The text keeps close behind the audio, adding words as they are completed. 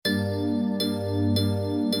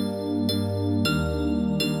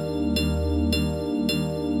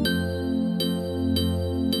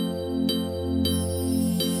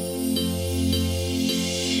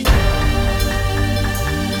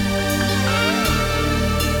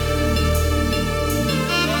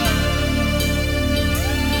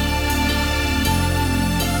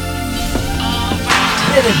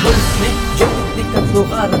मेरे मुल्क में जो इतनी कत्लो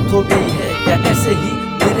गारत हो गई है, क्या ऐसे ही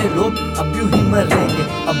मेरे लोग अब यूं ही मरेंगे?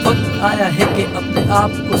 अब वक्त आया है कि अपने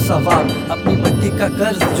आप को सवार, अपनी मिट्टी का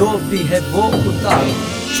कर्ज जो भी है वो उतार।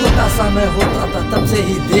 छोटा सा मैं होता था तब से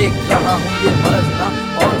ही देख रहा हूँ ये मरना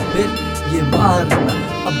और फिर ये मारना।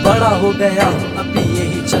 अब बड़ा हो गया हूँ अभी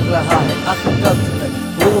यही चल रहा है, आखिर कब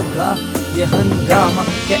तक होगा ये हंगामा?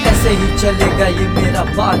 क्या ऐसे ही चलेगा ये मेरा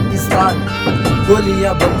पाकिस्तान?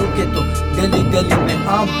 गोलियां बंदूकें तो गली गली में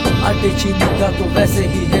आम, आटे चीनी का तो वैसे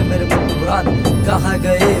ही है मेरे हुक्मरान। कहाँ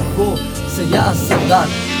गए वो सियासतदान?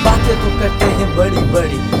 बातें तो करते हैं बड़ी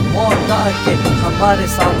बड़ी, मौत आके हमारे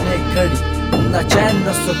सामने खड़ी। न चैन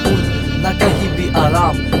न सुकून न कहीं भी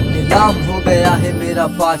आराम, नीलाम हो गया है मेरा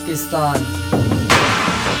पाकिस्तान।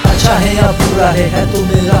 अच्छा है या बुरा है तो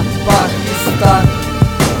मेरा पाकिस्तान,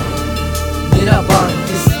 मेरा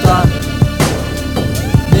पाकिस्तान,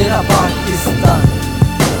 मेरा पाकिस्तान।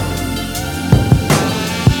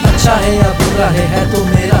 अच्छा है या बुरा है तो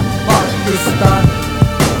मेरा पाकिस्तान,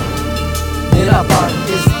 मेरा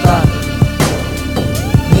पाकिस्तान,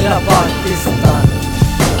 मेरा पाकिस्तान।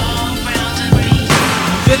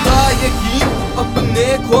 मुझे था यकीन अपने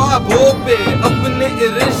ख्वाबों पे, अपने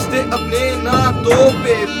रिश्ते अपने नातों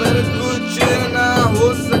पे, पर कुछ ना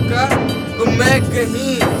हो सका तो मैं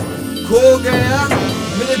कहीं खो गया।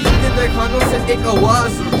 मेरे दिल के तहखानों से एक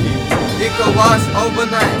आवाज उठी, एक आवाज आओ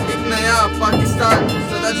बनाए एक नया पाकिस्तान।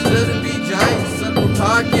 सदा डर भी जाए सर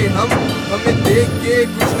उठा के हमें देख के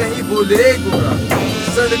कुछ नहीं बोले गोरा।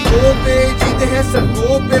 सड़कों पे जीते हैं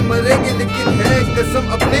सड़कों पे मरेंगे, लेकिन है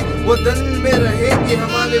कसम अपने वतन में रहेंगे।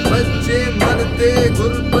 हमारे बच्चे मरते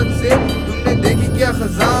गुर्बत से, तुमने देखी क्या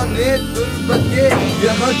खजाने तुर्बत के?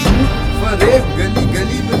 यहाँ झूठ फरेब गली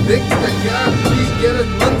गली में बिकता, क्या कोई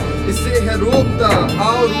गैरतमंद इसे है रोकता?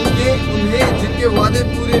 आओ रोके उन्हें जिनके वादे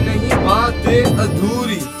पूरे नहीं, बातें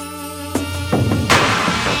अधूरी।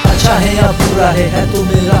 अच्छा है या बुरा है तो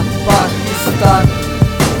मेरा पाकिस्तान,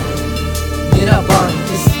 मेरा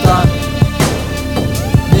पाकिस्तान,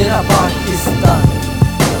 मेरा पाकिस्तान।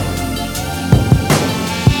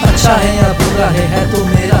 अच्छा है या बुरा है तो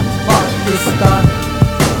मेरा पाकिस्तान,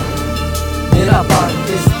 मेरा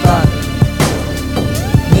पाकिस्तान,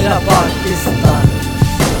 मेरा पाकिस्तान।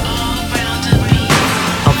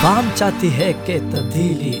 आवाम चाहती है कि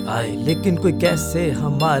तब्दीली आए, लेकिन कोई कैसे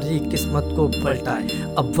हमारी किस्मत को पलटाए।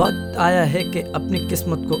 अब वक्त आया है कि अपनी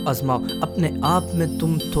किस्मत को आजमाओ, अपने आप में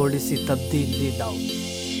तुम थोड़ी सी तब्दीली लाओ।